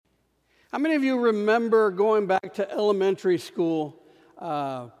How many of you remember going back to elementary school,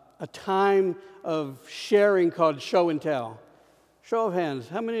 a time of sharing called show and tell? Show of hands.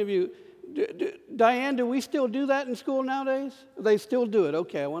 How many of you? Diane, do we still do that in school nowadays? They still do it.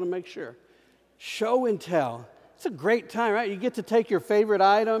 Okay, I want to make sure. Show and tell. It's a great time, right? You get to take your favorite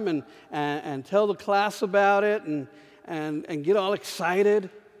item and tell the class about it and get all excited.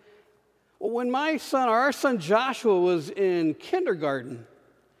 Well, when our son Joshua was in kindergarten,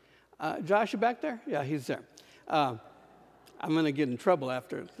 Josh, you back there? Yeah, he's there. I'm going to get in trouble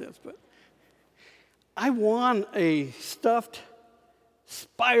after this, but I won a stuffed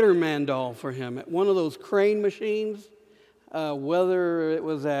Spider-Man doll for him at one of those crane machines, whether it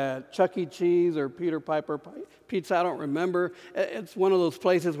was at Chuck E. Cheese or Peter Piper Pizza, I don't remember. It's one of those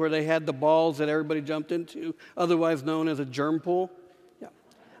places where they had the balls that everybody jumped into, otherwise known as a germ pool.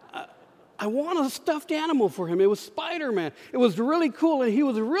 I won a stuffed animal for him. It was Spider-Man. It was really cool, and he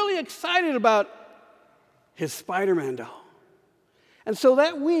was really excited about his Spider-Man doll. And so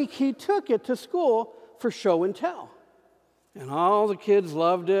that week, he took it to school for show and tell. And all the kids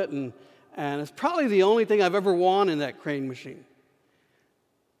loved it, and it's probably the only thing I've ever won in that crane machine.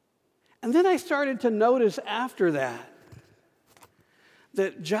 And then I started to notice after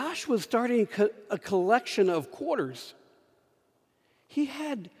that Josh was starting a collection of quarters. He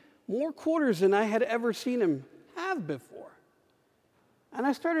had more quarters than I had ever seen him have before. And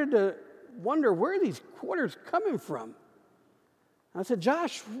I started to wonder, where are these quarters coming from? And I said,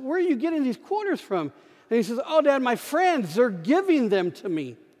 Josh, where are you getting these quarters from? And he says, oh, Dad, my friends, they're giving them to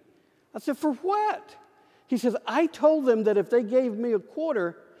me. I said, for what? He says, I told them that if they gave me a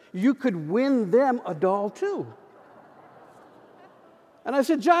quarter, you could win them a doll too. And I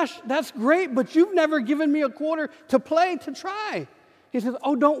said, Josh, that's great, but you've never given me a quarter to play, to try. He says,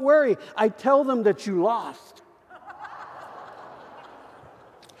 oh, don't worry. I tell them that you lost.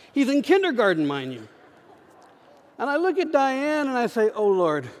 He's in kindergarten, mind you. And I look at Diane and I say, oh,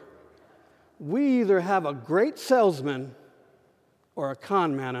 Lord, we either have a great salesman or a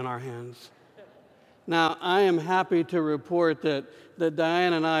con man in our hands. Now, I am happy to report that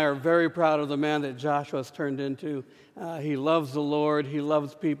Diane and I are very proud of the man that Joshua has turned into. He loves the Lord. He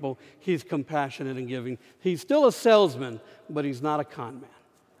loves people. He's compassionate and giving. He's still a salesman, but he's not a con man.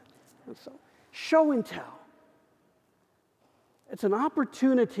 And so, show and tell. It's an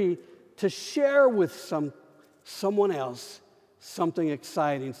opportunity to share with someone else something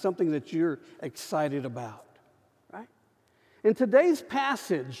exciting, something that you're excited about, right? In today's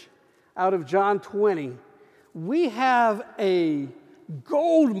passage out of John 20, we have a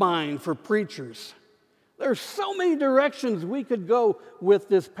gold mine for preachers. There's so many directions we could go with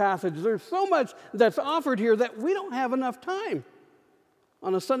this passage. There's so much that's offered here that we don't have enough time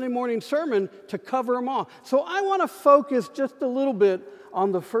on a Sunday morning sermon to cover them all. So I want to focus just a little bit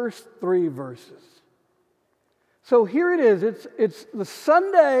on the first 3 verses. So here it is. It's the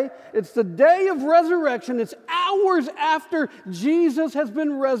Sunday. It's the day of resurrection. It's hours after Jesus has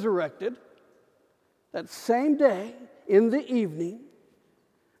been resurrected. That same day, in the evening,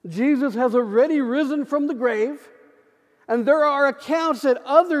 Jesus has already risen from the grave, and there are accounts that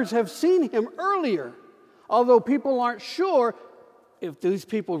others have seen him earlier, although people aren't sure if these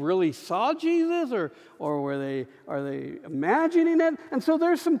people really saw Jesus or are they imagining it. And so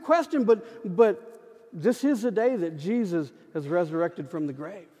there's some question, but this is the day that Jesus has resurrected from the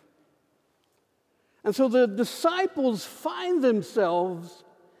grave. And so the disciples find themselves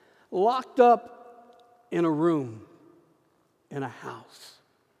locked up in a room, in a house.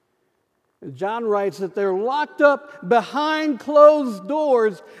 And John writes that they're locked up behind closed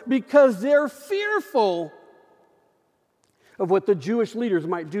doors because they're fearful of what the Jewish leaders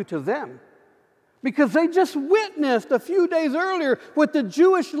might do to them. Because they just witnessed a few days earlier what the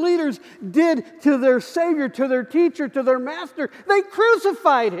Jewish leaders did to their Savior, to their teacher, to their master. They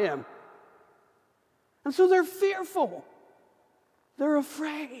crucified him. And so they're fearful. They're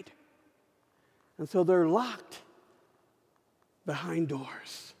afraid. And so they're locked behind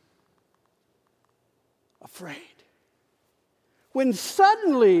doors. Afraid. When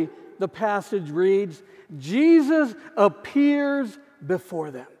suddenly, the passage reads, Jesus appears before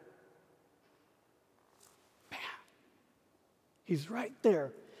them. Bam. He's right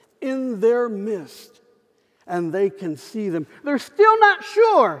there in their midst, and they can see them. They're still not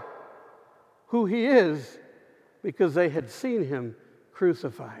sure who he is because they had seen him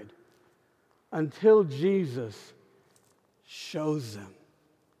crucified until Jesus shows them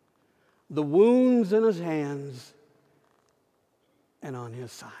the wounds in his hands and on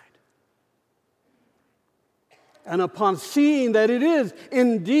his side. And upon seeing that it is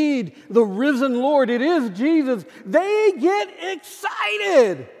indeed the risen Lord, it is Jesus, they get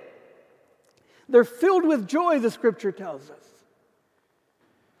excited. They're filled with joy, the scripture tells us.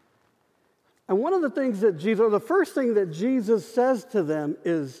 And one of the things that Jesus, or the first thing that Jesus says to them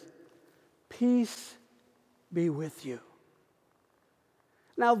is, peace be with you.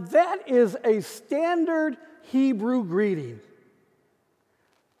 Now that is a standard Hebrew greeting.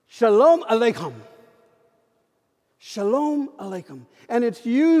 Shalom Aleichem. Shalom Aleichem. And it's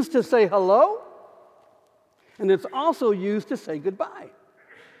used to say hello, and it's also used to say goodbye.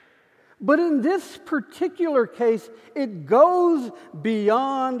 But in this particular case, it goes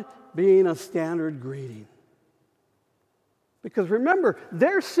beyond being a standard greeting. Because remember,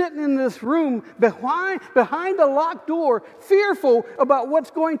 they're sitting in this room behind a locked door, fearful about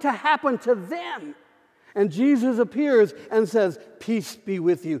what's going to happen to them. And Jesus appears and says, peace be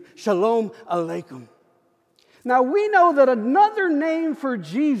with you. Shalom Aleichem. Now we know that another name for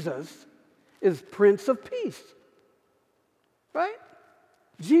Jesus is Prince of Peace. Right?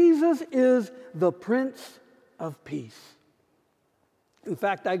 Jesus is the Prince of Peace. In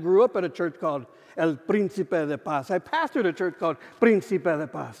fact, I grew up at a church called El Príncipe de Paz. I pastored a church called Príncipe de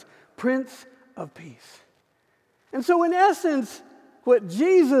Paz, Prince of Peace. And so in essence, what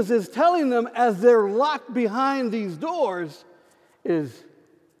Jesus is telling them as they're locked behind these doors is,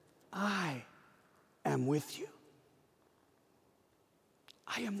 I am with you.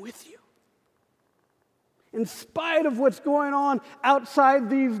 I am with you. In spite of what's going on outside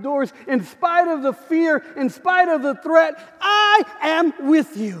these doors, in spite of the fear, in spite of the threat, I am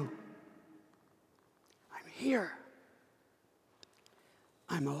with you. I'm here.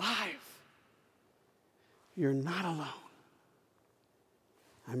 I'm alive. You're not alone.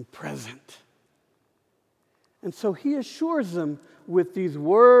 I'm present. And so he assures them with these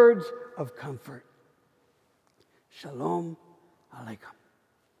words of comfort. Shalom Aleichem.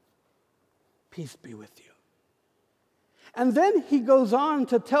 Peace be with you. And then he goes on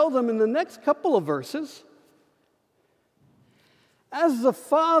to tell them in the next couple of verses, as the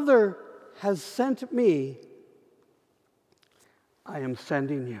Father has sent me, I am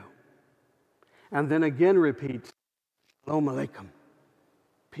sending you. And then again repeats, Shalom Aleichem.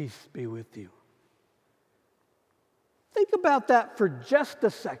 Peace be with you. Think about that for just a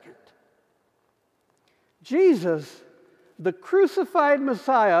second. Jesus, the crucified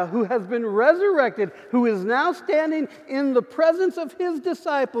Messiah who has been resurrected, who is now standing in the presence of his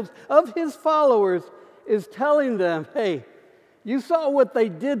disciples, of his followers, is telling them, hey, you saw what they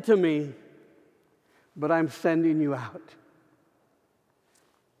did to me, but I'm sending you out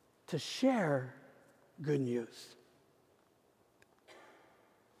to share good news.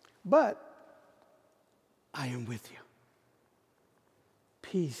 But I am with you.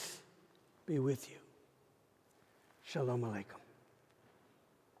 Peace be with you. Shalom Aleichem.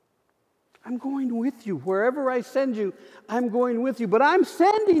 I'm going with you. Wherever I send you, I'm going with you. But I'm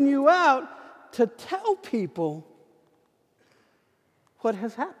sending you out to tell people what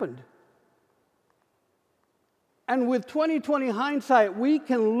has happened. And with 2020 hindsight, we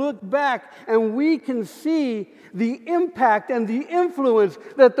can look back and we can see the impact and the influence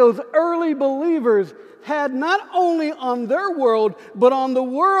that those early believers had not only on their world, but on the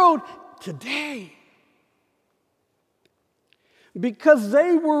world today. Because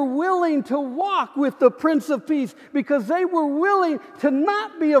they were willing to walk with the Prince of Peace, because they were willing to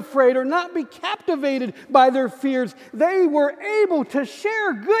not be afraid or not be captivated by their fears, they were able to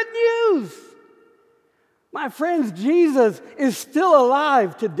share good news. My friends, Jesus is still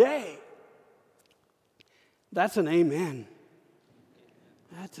alive today. That's an amen.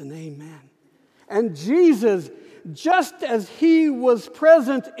 That's an amen. And Jesus, just as he was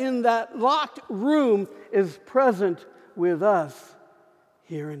present in that locked room, is present with us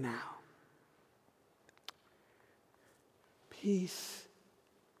here and now. Peace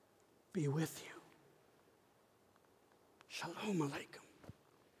be with you. Shalom Aleichem.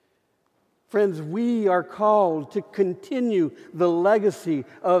 Friends, we are called to continue the legacy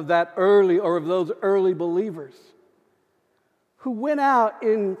of that early, or of those early believers who went out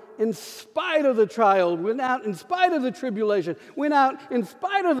in spite of the trial, went out in spite of the tribulation, went out in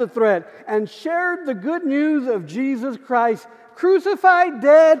spite of the threat, and shared the good news of Jesus Christ, crucified,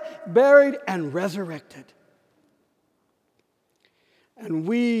 dead, buried, and resurrected. And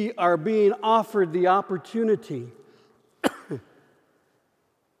we are being offered the opportunity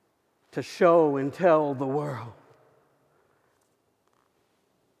to show and tell the world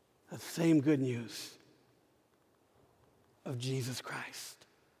the same good news of Jesus Christ.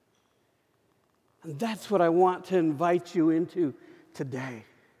 And that's what I want to invite you into today.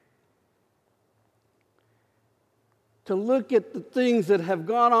 To look at the things that have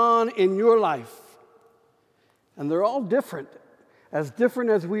gone on in your life. And they're all different. as different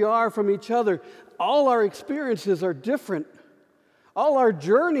as we are from each other, all our experiences are different. All our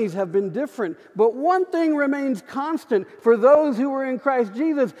journeys have been different. But one thing remains constant for those who are in Christ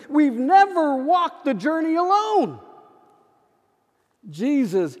Jesus. We've never walked the journey alone.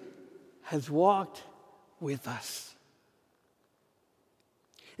 Jesus has walked with us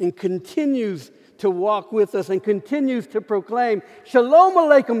and continues to walk with us and continues to proclaim, Shalom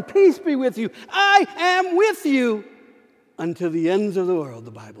Aleichem, peace be with you. I am with you unto the ends of the world,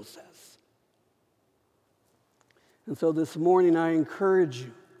 the Bible says. And so this morning I encourage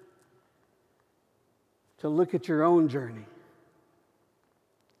you to look at your own journey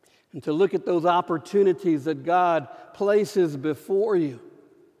and to look at those opportunities that God places before you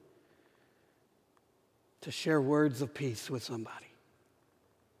to share words of peace with somebody.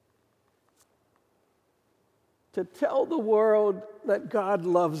 To tell the world that God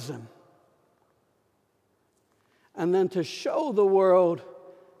loves them. And then to show the world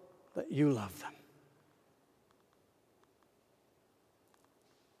that you love them.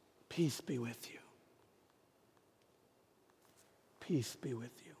 Peace be with you. Peace be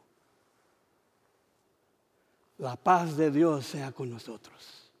with you. La paz de Dios sea con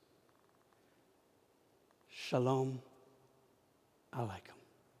nosotros. Shalom Aleichem.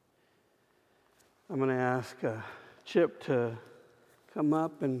 I'm going to ask Chip to come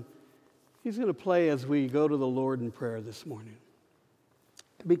up, and he's going to play as we go to the Lord in prayer this morning.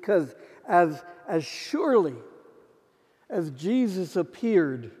 Because as surely as Jesus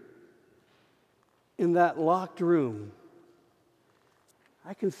appeared in that locked room,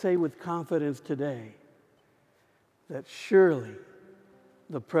 I can say with confidence today that surely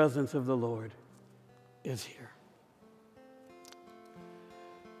the presence of the Lord is here.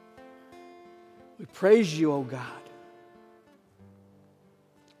 We praise you, O God,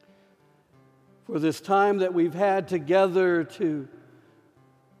 for this time that we've had together to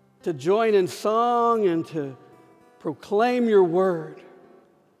join in song and to proclaim your word.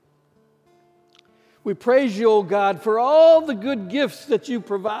 We praise you, O God, for all the good gifts that you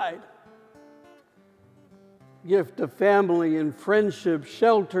provide. Gift of family and friendship,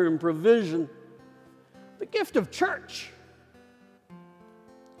 shelter and provision. The gift of church.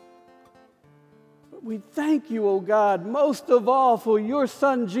 But we thank you, O God, most of all for your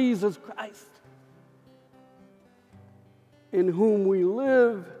Son, Jesus Christ, in whom we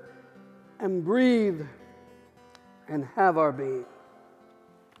live and breathe and have our being.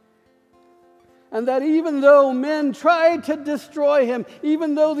 And that even though men tried to destroy him,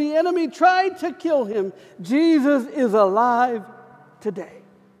 even though the enemy tried to kill him, Jesus is alive today.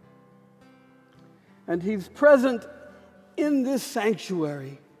 And he's present in this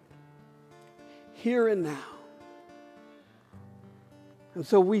sanctuary, here and now. And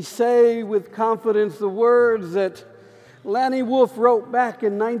so we say with confidence the words that Lanny Wolf wrote back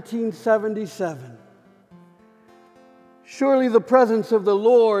in 1977. Surely the presence of the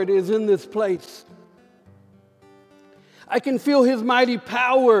Lord is in this place. I can feel his mighty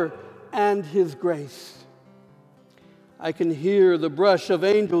power and his grace. I can hear the brush of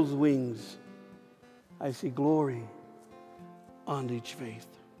angels' wings. I see glory on each face.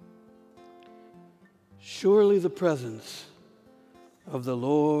 Surely the presence of the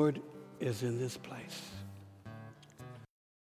Lord is in this place.